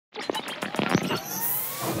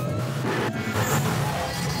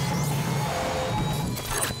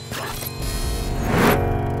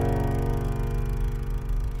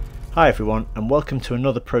Hi everyone, and welcome to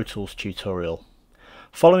another Pro Tools tutorial.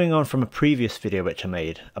 Following on from a previous video which I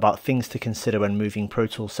made about things to consider when moving Pro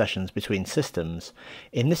Tools sessions between systems,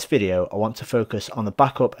 in this video I want to focus on the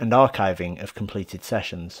backup and archiving of completed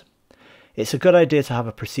sessions. It's a good idea to have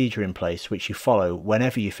a procedure in place which you follow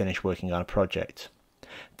whenever you finish working on a project.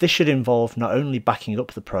 This should involve not only backing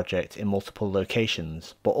up the project in multiple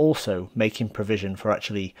locations, but also making provision for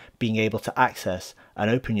actually being able to access and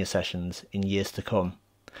open your sessions in years to come.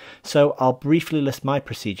 So I'll briefly list my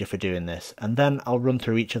procedure for doing this, and then I'll run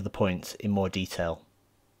through each of the points in more detail.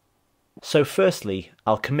 So firstly,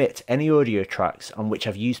 I'll commit any audio tracks on which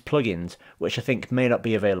I've used plugins which I think may not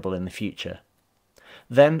be available in the future.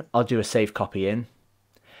 Then I'll do a save copy in.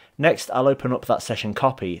 Next, I'll open up that session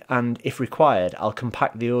copy, and if required, I'll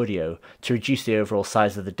compact the audio to reduce the overall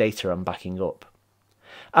size of the data I'm backing up.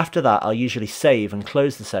 After that, I'll usually save and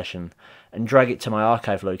close the session and drag it to my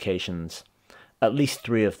archive locations, at least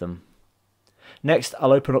 3 of them. Next,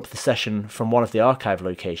 I'll open up the session from one of the archive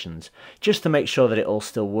locations, just to make sure that it all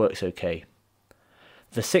still works okay.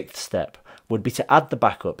 The 6th step would be to add the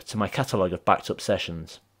backup to my catalogue of backed up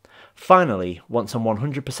sessions. Finally, once I'm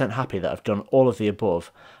 100% happy that I've done all of the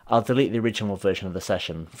above, I'll delete the original version of the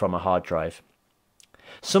session from a hard drive.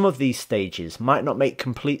 Some of these stages might not make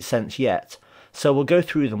complete sense yet, so we'll go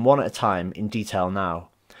through them one at a time in detail now,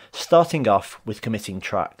 starting off with committing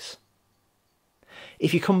tracks.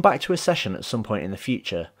 If you come back to a session at some point in the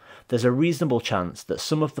future, there's a reasonable chance that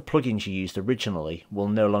some of the plugins you used originally will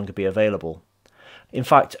no longer be available. In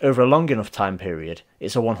fact, over a long enough time period,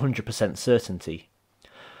 it's a 100% certainty.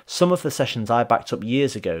 Some of the sessions I backed up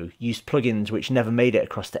years ago used plugins which never made it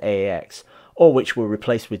across to AAX, or which were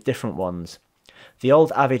replaced with different ones. The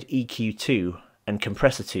old Avid EQ2 and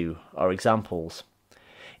Compressor 2 are examples.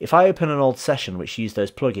 If I open an old session which used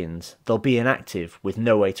those plugins, they'll be inactive with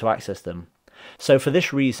no way to access them. So for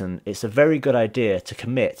this reason, it's a very good idea to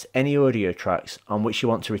commit any audio tracks on which you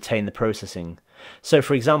want to retain the processing. So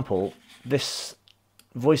for example, this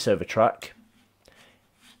voiceover track,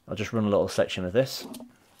 I'll just run a little section of this.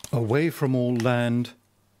 Away from all land,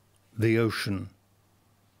 the ocean.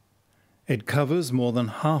 It covers more than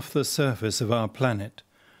half the surface of our planet,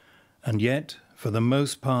 and yet, for the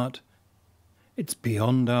most part, it's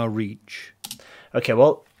beyond our reach. Okay,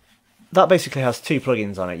 well, that basically has 2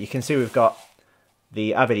 plugins on it. You can see we've got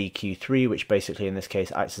the Avid EQ3, which basically in this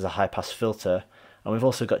case acts as a high-pass filter, and we've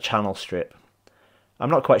also got Channel Strip. I'm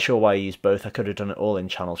not quite sure why I used both. I could have done it all in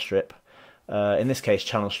Channel Strip. In this case,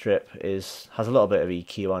 Channel Strip has a little bit of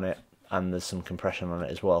EQ on it, and there's some compression on it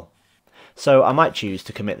as well. So I might choose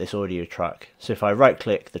to commit this audio track. So if I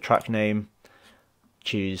right-click the track name,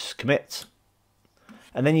 choose Commit,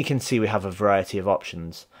 and then you can see we have a variety of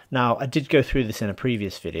options. Now, I did go through this in a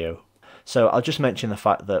previous video, so I'll just mention the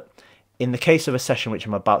fact that in the case of a session which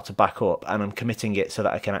I'm about to back up and I'm committing it so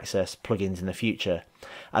that I can access plugins in the future,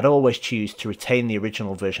 I'd always choose to retain the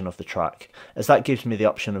original version of the track, as that gives me the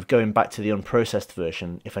option of going back to the unprocessed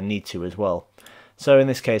version if I need to as well. So in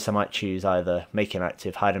this case I might choose either make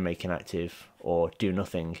inactive, hide and make inactive, or do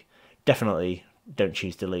nothing. Definitely don't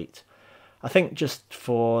choose delete. I think just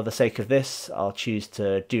for the sake of this I'll choose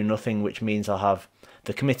to do nothing, which means I'll have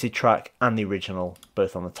the committed track and the original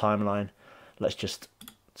both on the timeline. Let's just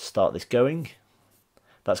start this going.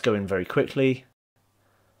 That's going very quickly,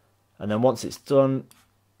 and then once it's done,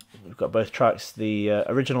 we've got both tracks, the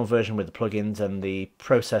original version with the plugins and the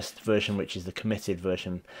processed version, which is the committed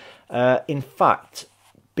version. In fact,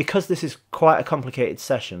 because this is quite a complicated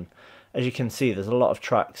session, as you can see there's a lot of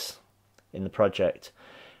tracks in the project.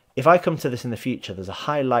 If I come to this in the future, there's a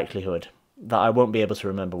high likelihood that I won't be able to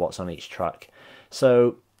remember what's on each track.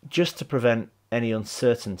 So just to prevent any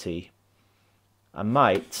uncertainty, I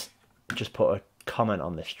might just put a comment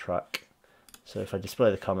on this track. So if I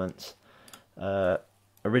display the comments,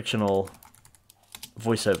 original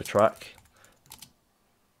voiceover track,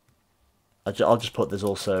 I'll just put there's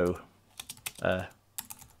also a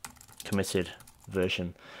committed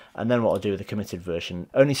version. And then what I'll do with the committed version,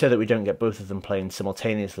 only so that we don't get both of them playing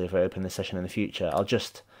simultaneously if I open this session in the future, I'll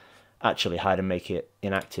just actually hide and make it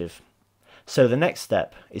inactive. So the next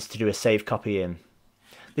step is to do a save copy in.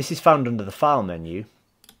 This is found under the File menu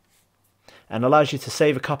and allows you to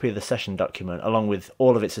save a copy of the session document along with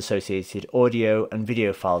all of its associated audio and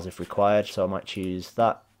video files if required. So I might choose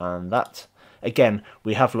that and that. Again,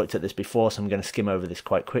 we have looked at this before, so I'm going to skim over this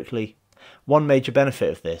quite quickly. One major benefit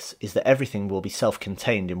of this is that everything will be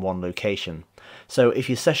self-contained in one location. So if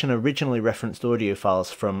your session originally referenced audio files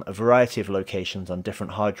from a variety of locations on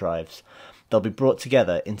different hard drives, they'll be brought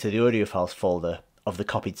together into the audio files folder of the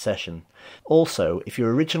copied session. Also, if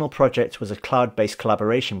your original project was a cloud-based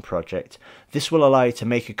collaboration project, this will allow you to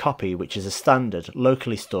make a copy which is a standard,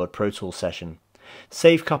 locally stored Pro Tools session.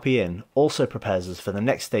 Save Copy In also prepares us for the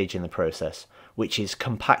next stage in the process, which is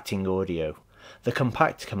compacting audio. The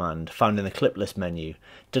compact command, found in the clip list menu,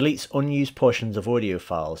 deletes unused portions of audio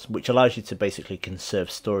files, which allows you to basically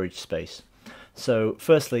conserve storage space. So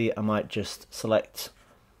firstly, I might just select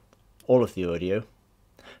all of the audio.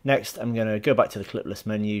 Next, I'm going to go back to the clip list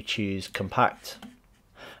menu, choose compact,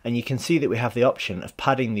 and you can see that we have the option of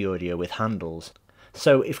padding the audio with handles.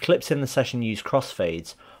 So if clips in the session use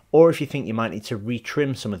crossfades, or if you think you might need to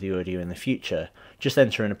retrim some of the audio in the future, just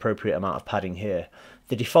enter an appropriate amount of padding here.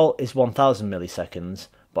 The default is 1000 milliseconds,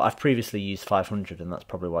 but I've previously used 500 and that's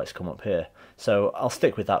probably why it's come up here. So I'll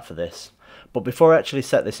stick with that for this. But before I actually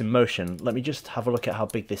set this in motion, let me just have a look at how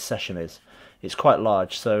big this session is. It's quite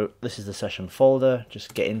large, so this is the session folder,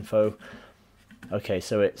 just get info. Okay,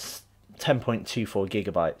 so it's 10.24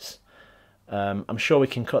 gigabytes. I'm sure we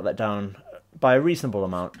can cut that down by a reasonable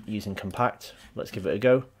amount using compact. Let's give it a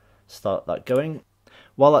go. Start that going.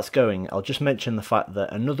 While that's going, I'll just mention the fact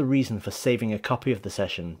that another reason for saving a copy of the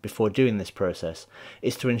session before doing this process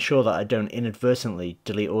is to ensure that I don't inadvertently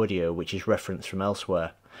delete audio which is referenced from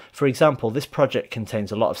elsewhere. For example, this project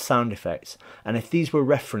contains a lot of sound effects, and if these were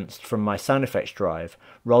referenced from my sound effects drive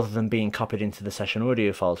rather than being copied into the session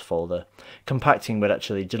audio files folder, compacting would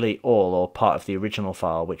actually delete all or part of the original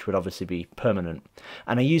file, which would obviously be permanent.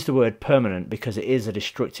 And I use the word permanent because it is a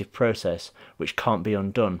destructive process which can't be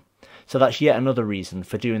undone. So that's yet another reason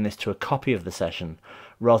for doing this to a copy of the session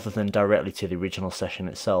rather than directly to the original session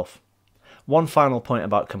itself. One final point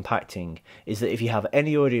about compacting is that if you have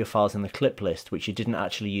any audio files in the clip list which you didn't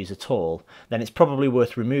actually use at all, then it's probably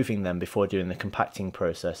worth removing them before doing the compacting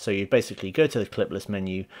process. So you basically go to the clip list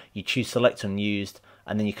menu, you choose select unused,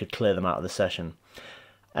 and then you could clear them out of the session.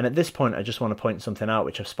 And at this point I just want to point something out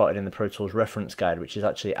which I've spotted in the Pro Tools reference guide, which is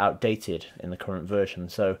actually outdated in the current version.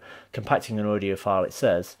 So compacting an audio file, it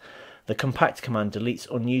says, the compact command deletes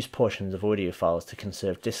unused portions of audio files to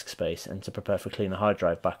conserve disk space and to prepare for cleaner hard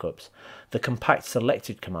drive backups. The compact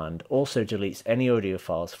selected command also deletes any audio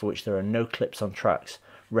files for which there are no clips on tracks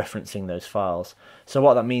referencing those files. So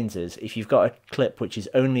what that means is if you've got a clip which is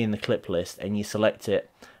only in the clip list and you select it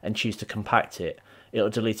and choose to compact it, it'll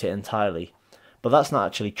delete it entirely. But that's not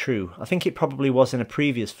actually true. I think it probably was in a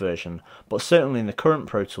previous version, but certainly in the current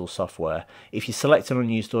Pro Tools software, if you select an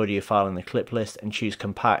unused audio file in the clip list and choose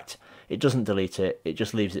compact, it doesn't delete it, it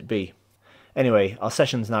just leaves it be. Anyway, our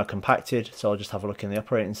session's now compacted, so I'll just have a look in the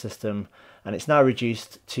operating system, and it's now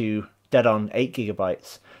reduced to dead on 8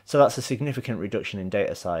 gigabytes, so that's a significant reduction in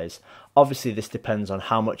data size. Obviously this depends on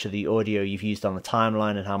how much of the audio you've used on the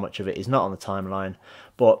timeline and how much of it is not on the timeline,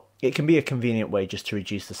 but it can be a convenient way just to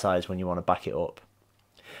reduce the size when you want to back it up.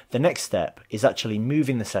 The next step is actually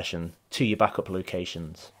moving the session to your backup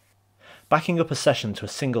locations. Backing up a session to a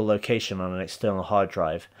single location on an external hard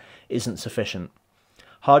drive isn't sufficient.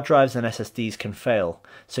 Hard drives and SSDs can fail,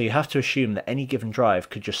 so you have to assume that any given drive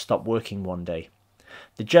could just stop working one day.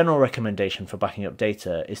 The general recommendation for backing up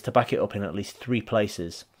data is to back it up in at least 3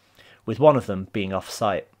 places, with one of them being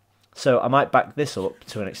off-site. So I might back this up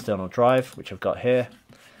to an external drive, which I've got here.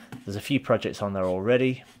 There's a few projects on there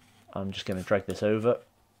already. I'm just going to drag this over.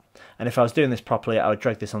 And if I was doing this properly, I would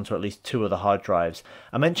drag this onto at least 2 other hard drives.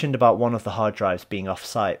 I mentioned about one of the hard drives being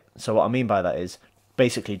off-site, so what I mean by that is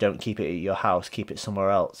basically don't keep it at your house, keep it somewhere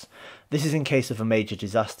else. This is in case of a major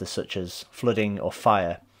disaster such as flooding or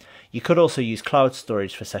fire. You could also use cloud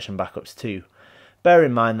storage for session backups too. Bear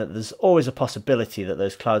in mind that there's always a possibility that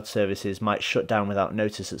those cloud services might shut down without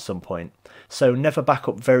notice at some point, so never back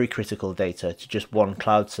up very critical data to just one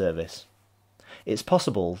cloud service. It's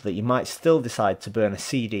possible that you might still decide to burn a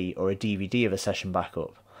CD or a DVD of a session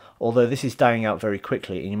backup, although this is dying out very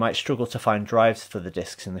quickly and you might struggle to find drives for the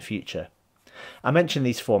disks in the future. I mention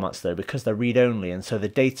these formats though because they're read-only and so the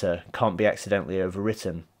data can't be accidentally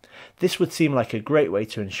overwritten. This would seem like a great way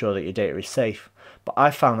to ensure that your data is safe, but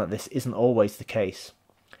I found that this isn't always the case.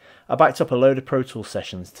 I backed up a load of Pro Tools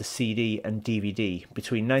sessions to CD and DVD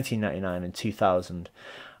between 1999 and 2000,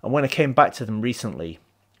 and when I came back to them recently,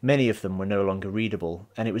 many of them were no longer readable,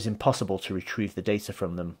 and it was impossible to retrieve the data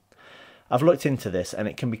from them. I've looked into this, and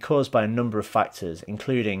it can be caused by a number of factors,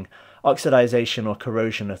 including oxidization or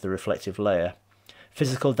corrosion of the reflective layer,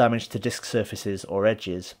 physical damage to disk surfaces or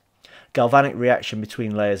edges, galvanic reaction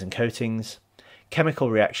between layers and coatings, chemical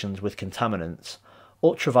reactions with contaminants,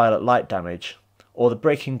 ultraviolet light damage, or the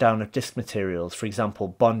breaking down of disk materials, for example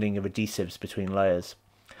bonding of adhesives between layers.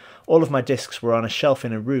 All of my disks were on a shelf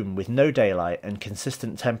in a room with no daylight and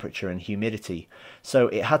consistent temperature and humidity, so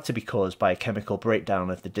it had to be caused by a chemical breakdown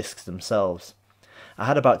of the disks themselves. I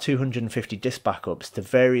had about 250 disk backups to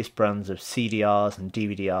various brands of CDRs and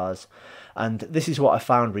DVD-Rs, and this is what I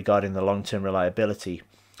found regarding the long-term reliability.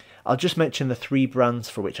 I'll just mention the 3 brands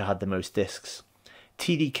for which I had the most disks.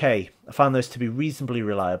 TDK, I found those to be reasonably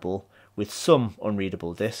reliable, with some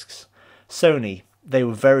unreadable disks. Sony, they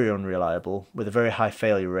were very unreliable, with a very high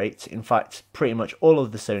failure rate. In fact, pretty much all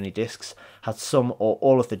of the Sony disks had some or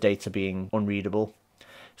all of the data being unreadable.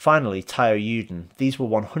 Finally, Taiyo, these were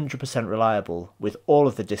 100% reliable, with all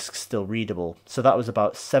of the disks still readable. So that was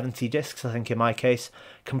about 70 disks, I think in my case,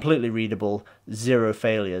 completely readable, 0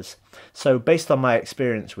 failures. So based on my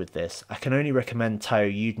experience with this, I can only recommend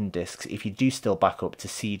Taiyo disks if you do still back up to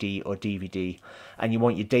CD or DVD, and you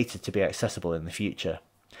want your data to be accessible in the future.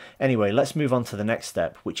 Anyway, let's move on to the next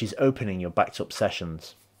step, which is opening your backed up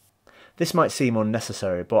sessions. This might seem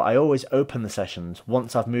unnecessary, but I always open the sessions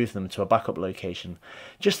once I've moved them to a backup location,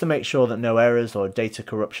 just to make sure that no errors or data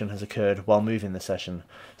corruption has occurred while moving the session.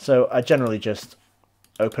 So I generally just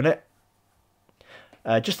open it,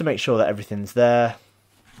 just to make sure that everything's there.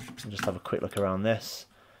 I'll just have a quick look around this.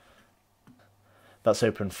 That's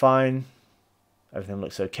open fine. Everything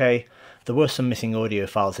looks okay. There were some missing audio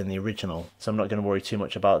files in the original, so I'm not going to worry too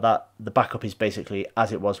much about that. The backup is basically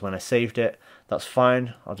as it was when I saved it. That's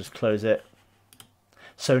fine. I'll just close it.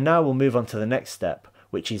 So now we'll move on to the next step,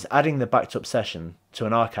 which is adding the backed up session to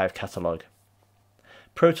an archive catalogue.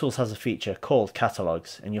 Pro Tools has a feature called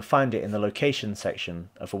Catalogues, and you'll find it in the Location section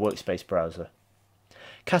of a workspace browser.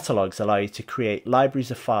 Catalogues allow you to create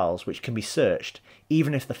libraries of files which can be searched,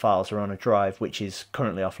 even if the files are on a drive which is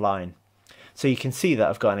currently offline. So you can see that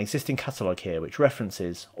I've got an existing catalogue here which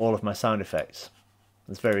references all of my sound effects.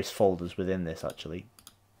 There's various folders within this actually.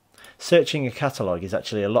 Searching a catalogue is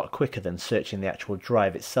actually a lot quicker than searching the actual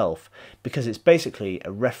drive itself, because it's basically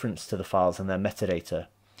a reference to the files and their metadata.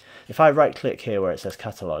 If I right click here where it says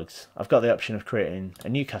catalogues, I've got the option of creating a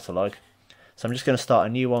new catalogue. So I'm just going to start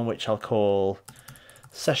a new one which I'll call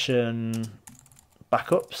Session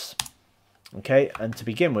Backups. Okay, and to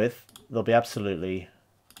begin with, there'll be absolutely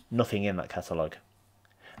nothing in that catalogue.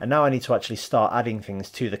 And now I need to actually start adding things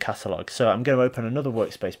to the catalogue. So I'm going to open another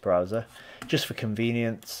workspace browser just for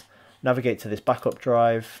convenience, navigate to this backup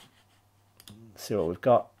drive, see what we've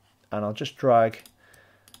got, and I'll just drag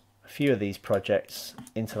a few of these projects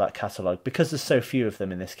into that catalogue. Because there's so few of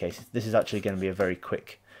them in this case, this is actually going to be a very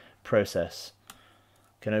quick process. I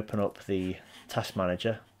can open up the task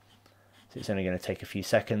manager, so it's only going to take a few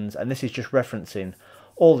seconds, and this is just referencing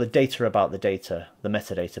all the data about the data, the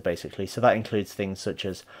metadata basically. So that includes things such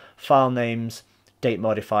as file names, date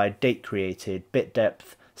modified, date created, bit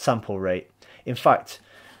depth, sample rate. In fact,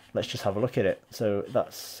 let's just have a look at it. So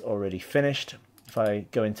that's already finished. If I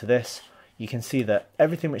go into this, you can see that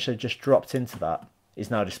everything which I just dropped into that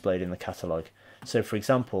is now displayed in the catalogue. So for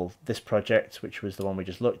example, this project, which was the one we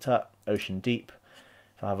just looked at, Ocean Deep,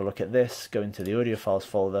 if I have a look at this, go into the audio files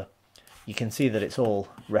folder, you can see that it's all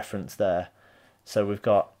referenced there. So we've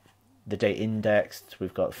got the date indexed,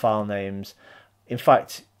 we've got file names. In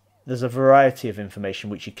fact, there's a variety of information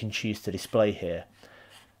which you can choose to display here.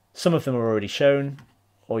 Some of them are already shown,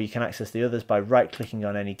 or you can access the others by right-clicking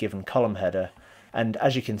on any given column header. And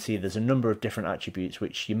as you can see, there's a number of different attributes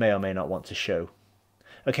which you may or may not want to show.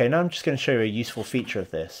 Okay, now I'm just going to show you a useful feature of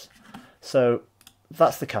this. So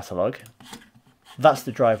that's the catalogue. That's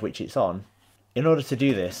the drive which it's on. In order to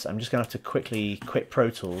do this, I'm just going to have to quickly quit Pro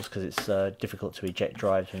Tools because it's difficult to eject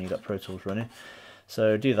drives when you've got Pro Tools running.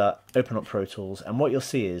 So do that, open up Pro Tools, and what you'll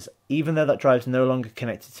see is, even though that drive's no longer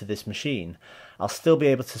connected to this machine, I'll still be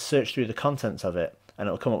able to search through the contents of it, and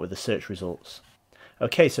it'll come up with the search results.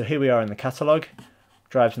 Okay, so here we are in the catalogue.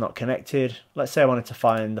 Drive's not connected. Let's say I wanted to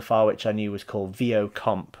find the file which I knew was called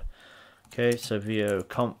VO-comp. Okay, so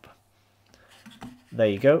VO-comp. There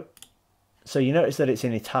you go. So you notice that it's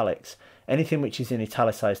in italics. Anything which is in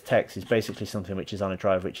italicized text is basically something which is on a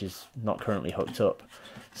drive which is not currently hooked up.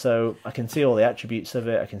 So I can see all the attributes of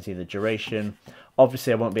it, I can see the duration.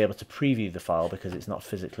 Obviously I won't be able to preview the file because it's not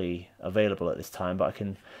physically available at this time, but I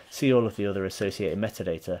can see all of the other associated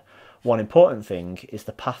metadata. One important thing is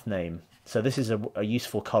the path name. So this is a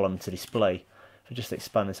useful column to display. If I just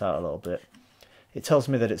expand this out a little bit, it tells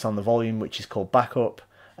me that it's on the volume which is called backup,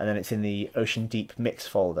 and then it's in the Ocean Deep Mix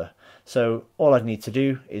folder. So all I'd need to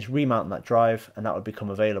do is remount that drive and that would become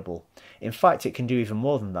available. In fact, it can do even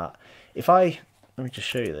more than that. Let me just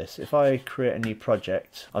show you this. If I create a new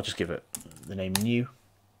project, I'll just give it the name new.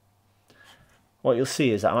 What you'll see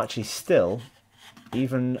is that I'm actually still,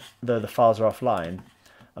 even though the files are offline,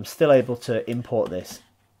 I'm still able to import this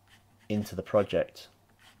into the project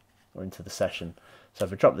or into the session. So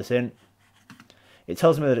if I drop this in, it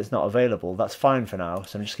tells me that it's not available. That's fine for now,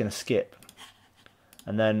 so I'm just going to skip.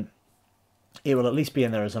 And then it will at least be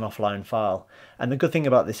in there as an offline file. And the good thing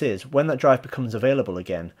about this is, when that drive becomes available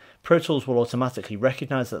again, Pro Tools will automatically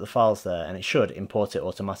recognize that the file's there, and it should import it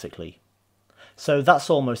automatically. So that's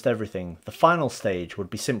almost everything. The final stage would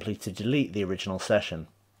be simply to delete the original session.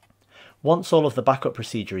 Once all of the backup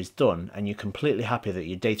procedure is done, and you're completely happy that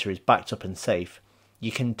your data is backed up and safe,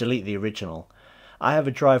 you can delete the original. I have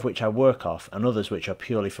a drive which I work off, and others which are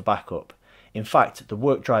purely for backup. In fact, the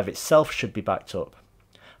work drive itself should be backed up.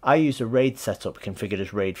 I use a RAID setup configured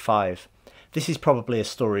as RAID 5. This is probably a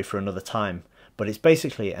story for another time, but it's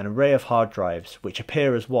basically an array of hard drives which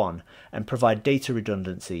appear as one and provide data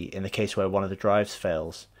redundancy in the case where one of the drives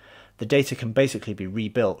fails. The data can basically be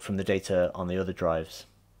rebuilt from the data on the other drives.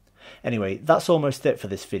 Anyway, that's almost it for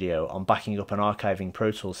this video on backing up and archiving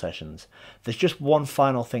Pro Tools sessions. There's just one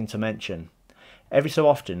final thing to mention. Every so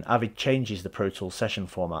often, Avid changes the Pro Tools session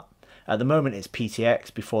format. At the moment it's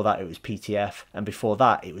PTX, before that it was PTF, and before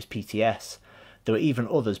that it was PTS. There were even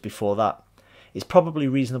others before that. It's probably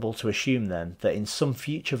reasonable to assume then that in some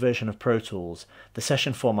future version of Pro Tools, the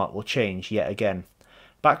session format will change yet again.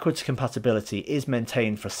 Backwards compatibility is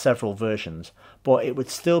maintained for several versions, but it would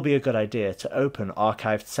still be a good idea to open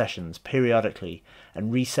archived sessions periodically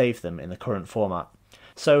and resave them in the current format.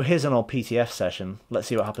 So here's an old PTF session. Let's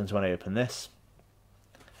see what happens when I open this.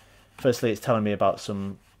 Firstly, it's telling me about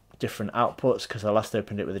some different outputs because I last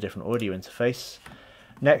opened it with a different audio interface.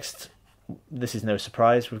 Next, this is no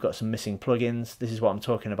surprise, we've got some missing plugins. This is what I'm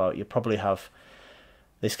talking about. You probably have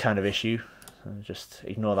this kind of issue. Just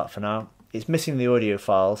ignore that for now. It's missing the audio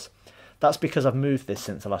files. That's because I've moved this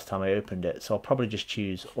since the last time I opened it, so I'll probably just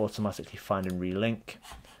choose automatically find and relink.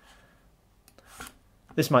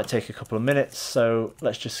 This might take a couple of minutes, so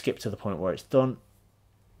let's just skip to the point where it's done.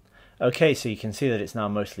 Okay, so you can see that it's now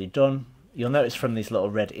mostly done. You'll notice from these little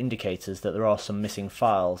red indicators that there are some missing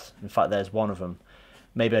files. In fact, there's one of them.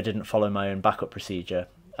 Maybe I didn't follow my own backup procedure.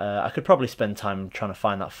 I could probably spend time trying to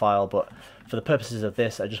find that file, but for the purposes of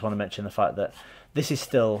this, I just want to mention the fact that this is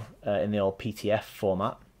still in the old PTF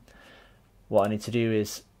format. What I need to do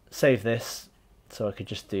is save this, so I could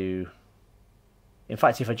just do... In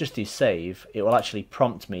fact, if I just do save, it will actually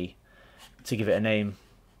prompt me to give it a name.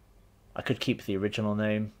 I could keep the original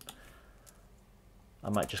name. I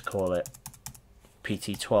might just call it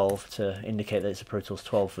PT12 to indicate that it's a Pro Tools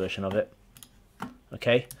 12 version of it.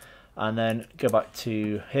 Okay, and then go back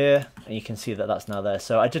to here, and you can see that that's now there.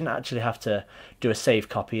 So I didn't actually have to do a save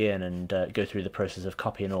copy in and go through the process of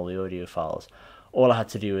copying all the audio files. All I had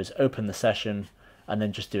to do was open the session and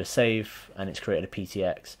then just do a save, and it's created a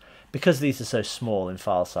PTX. Because these are so small in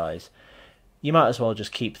file size, you might as well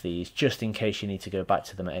just keep these just in case you need to go back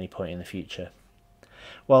to them at any point in the future.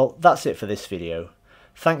 Well, that's it for this video.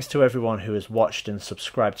 Thanks to everyone who has watched and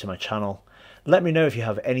subscribed to my channel. Let me know if you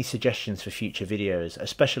have any suggestions for future videos,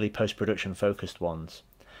 especially post-production focused ones.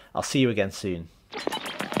 I'll see you again soon.